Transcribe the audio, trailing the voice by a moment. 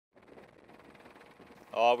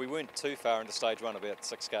Oh, we weren't too far into stage one, about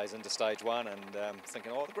 6 k's into stage one, and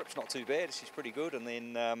thinking, oh, the grip's not too bad, she's pretty good. And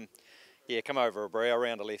then, yeah, come over a brow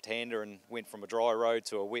around a left-hander and went from a dry road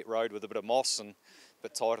to a wet road with a bit of moss and a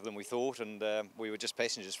bit tighter than we thought. And we were just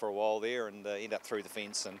passengers for a while there and ended up through the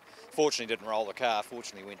fence. And fortunately didn't roll the car.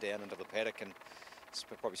 Fortunately went down into the paddock and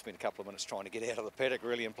probably spent a couple of minutes trying to get out of the paddock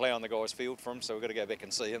really and plough on the guy's field for him, so we've got to go back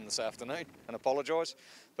and see him this afternoon and apologise.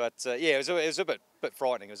 But yeah, it was a bit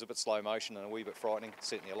frightening. It was a bit slow motion and a wee bit frightening.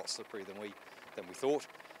 Certainly a lot slipperier than we thought,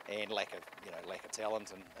 and lack of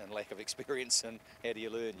talent and lack of experience. And how do you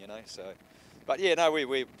learn, you know? So, but yeah, no,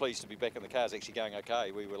 we're pleased to be back in the car's actually going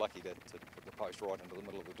okay. We were lucky to put the post right into the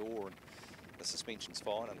middle of the door, and the suspension's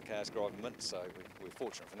fine and the car's driving mint. So we're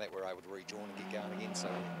fortunate from that. We're able to rejoin and get going again. So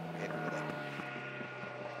we're happy with that.